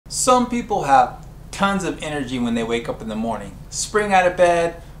Some people have tons of energy when they wake up in the morning. Spring out of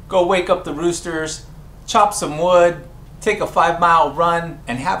bed, go wake up the roosters, chop some wood, take a 5-mile run,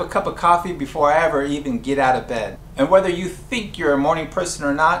 and have a cup of coffee before I ever even get out of bed. And whether you think you're a morning person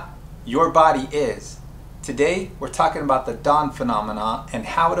or not, your body is. Today, we're talking about the dawn phenomenon and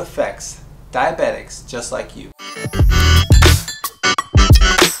how it affects diabetics just like you.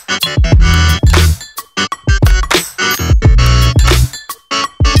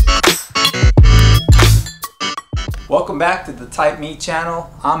 Welcome back to the Type Me channel.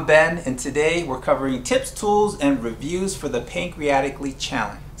 I'm Ben, and today we're covering tips, tools, and reviews for the pancreatically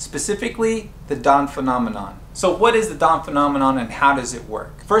challenged, specifically the dawn phenomenon. So what is the dawn phenomenon and how does it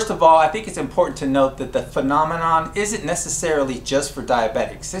work? First of all, I think it's important to note that the phenomenon isn't necessarily just for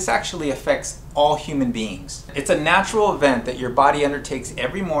diabetics. This actually affects all human beings. It's a natural event that your body undertakes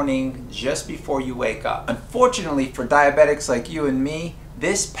every morning just before you wake up. Unfortunately for diabetics like you and me,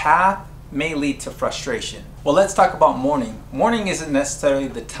 this path may lead to frustration. Well, let's talk about morning. Morning isn't necessarily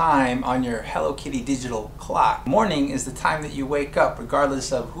the time on your Hello Kitty digital clock. Morning is the time that you wake up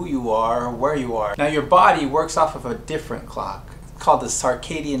regardless of who you are or where you are. Now your body works off of a different clock. It's called the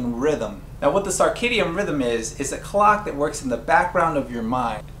circadian rhythm. Now what the circadian rhythm is a clock that works in the background of your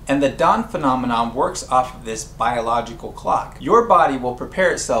mind. And the dawn phenomenon works off of this biological clock. Your body will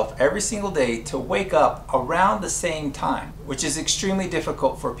prepare itself every single day to wake up around the same time, which is extremely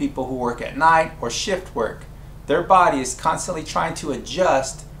difficult for people who work at night or shift work. Their body is constantly trying to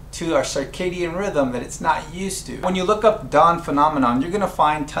adjust to our circadian rhythm that it's not used to. When you look up dawn phenomenon, you're going to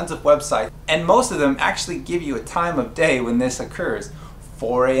find tons of websites, and most of them actually give you a time of day when this occurs,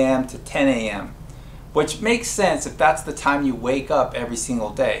 4 a.m. to 10 a.m. which makes sense if that's the time you wake up every single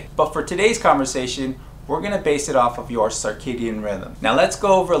day. But for today's conversation, we're going to base it off of your circadian rhythm. Now let's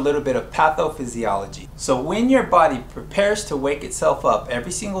go over a little bit of pathophysiology. So when your body prepares to wake itself up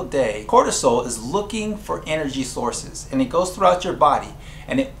every single day, cortisol is looking for energy sources, and it goes throughout your body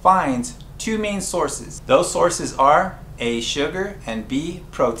and it finds two main sources. Those sources are A, sugar, and B,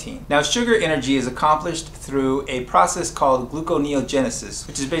 protein. Now sugar energy is accomplished through a process called gluconeogenesis,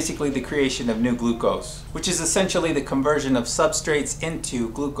 which is basically the creation of new glucose, which is essentially the conversion of substrates into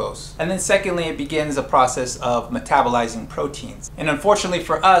glucose. And then secondly, it begins a process of metabolizing proteins. And unfortunately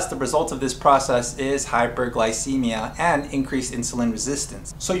for us, the result of this process is hyperglycemia and increased insulin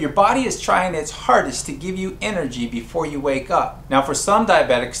resistance. So your body is trying its hardest to give you energy before you wake up. Now for some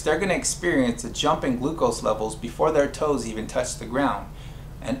diabetics, they're going to experience a jump in glucose levels before their toes even touch the ground.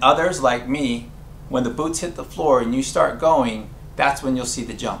 And others like me, when the boots hit the floor and you start going, that's when you'll see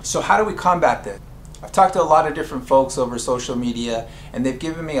the jump. So how do we combat this? I've talked to a lot of different folks over social media, and they've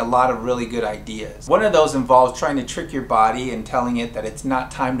given me a lot of really good ideas. One of those involves trying to trick your body and telling it that it's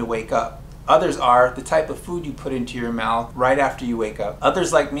not time to wake up. Others are the type of food you put into your mouth right after you wake up.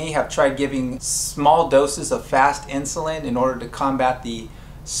 Others like me have tried giving small doses of fast insulin in order to combat the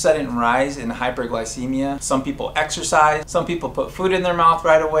sudden rise in hyperglycemia. Some people exercise, some people put food in their mouth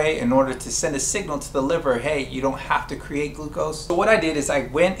right away in order to send a signal to the liver, hey, you don't have to create glucose. So what I did is I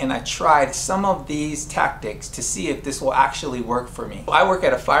went and I tried some of these tactics to see if this will actually work for me. I work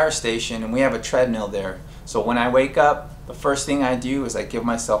at a fire station and we have a treadmill there. So when I wake up, the first thing I do is I give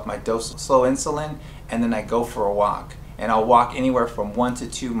myself my dose of slow insulin, and then I go for a walk. And I'll walk anywhere from 1 to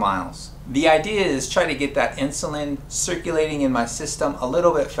 2 miles. The idea is try to get that insulin circulating in my system a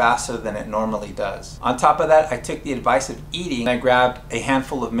little bit faster than it normally does. On top of that, I took the advice of eating. I grabbed a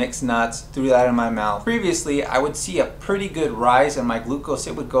handful of mixed nuts, threw that in my mouth. Previously, I would see a pretty good rise in my glucose.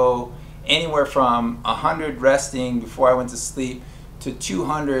 It would go anywhere from 100 resting before I went to sleep to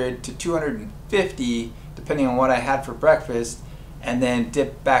 200 to 250, depending on what I had for breakfast, and then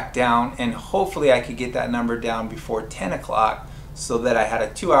dip back down, and hopefully I could get that number down before 10 o'clock so that I had a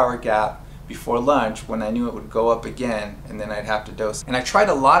 2-hour gap before lunch when I knew it would go up again, and then I'd have to dose. And I tried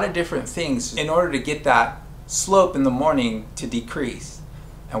a lot of different things in order to get that slope in the morning to decrease.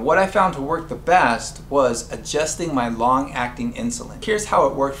 And what I found to work the best was adjusting my long-acting insulin. Here's how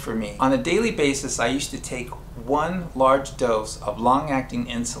it worked for me. On a daily basis, I used to take 1 large dose of long-acting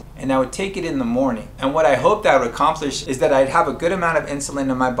insulin, and I would take it in the morning. And what I hoped I would accomplish is that I'd have a good amount of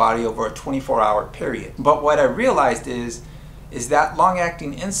insulin in my body over a 24-hour period. But what I realized is that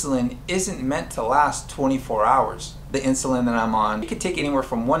long-acting insulin isn't meant to last 24 hours. The insulin that I'm on, it could take anywhere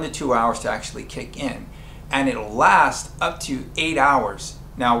from 1 to 2 hours to actually kick in, and it'll last up to 8 hours.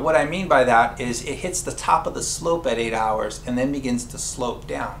 Now what I mean by that is it hits the top of the slope at 8 hours and then begins to slope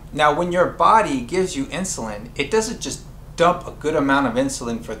down. Now when your body gives you insulin, it doesn't just dump a good amount of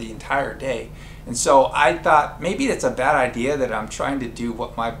insulin for the entire day. And so I thought maybe that's a bad idea, that I'm trying to do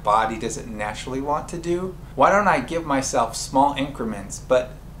what my body doesn't naturally want to do. Why don't I give myself small increments,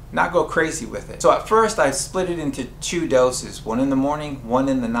 but not go crazy with it. So at first I split it into 2 doses, one in the morning, one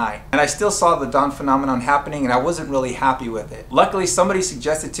in the night. And I still saw the dawn phenomenon happening and I wasn't really happy with it. Luckily, somebody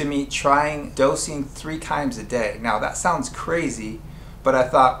suggested to me trying dosing 3 times a day. Now that sounds crazy, but I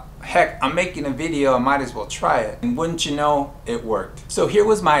thought, heck, I'm making a video, I might as well try it. And wouldn't you know, it worked. So here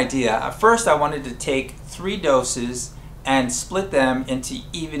was my idea. At first I wanted to take 3 doses and split them into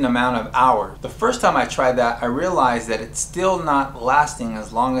even amount of hours. The first time I tried that, I realized that it's still not lasting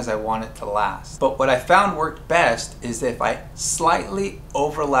as long as I want it to last. But what I found worked best is if I slightly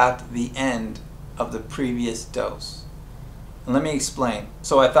overlapped the end of the previous dose. And let me explain.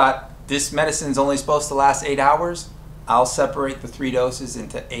 So I thought, this medicine's only supposed to last 8 hours. I'll separate the 3 doses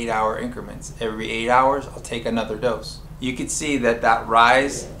into 8-hour increments. Every 8 hours, I'll take another dose. You can see that that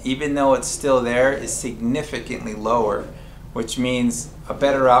rise, even though it's still there, is significantly lower, which means a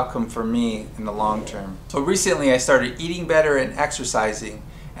better outcome for me in the long term. So recently I started eating better and exercising,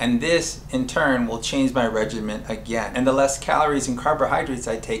 and this in turn will change my regimen again. And the less calories and carbohydrates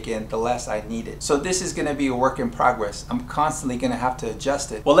I take in, the less I need it. So this is gonna be a work in progress. I'm constantly gonna have to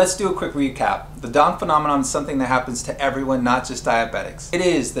adjust it. Well, let's do a quick recap. The dawn phenomenon is something that happens to everyone, not just diabetics. It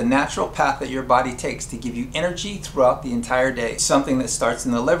is the natural path that your body takes to give you energy throughout the entire day. Something that starts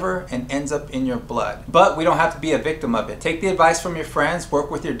in the liver and ends up in your blood. But we don't have to be a victim of it. Take the advice from your friends,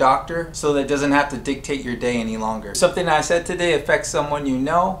 work with your doctor so that it doesn't have to dictate your day any longer. Something I said today affects someone you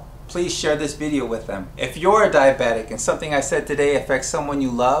know, please share this video with them. If you're a diabetic and something I said today affects someone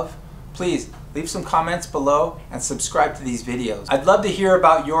you love, please leave some comments below and subscribe to these videos. I'd love to hear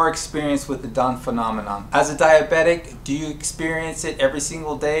about your experience with the dawn phenomenon. As a diabetic, do you experience it every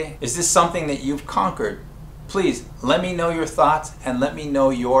single day? Is this something that you've conquered? Please let me know your thoughts and let me know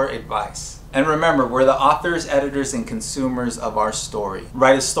your advice. And remember, we're the authors, editors, and consumers of our story.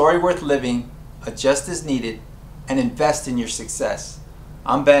 Write a story worth living, adjust as needed, and invest in your success.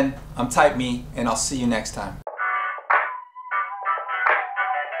 I'm Ben, I'm Type Me, and I'll see you next time.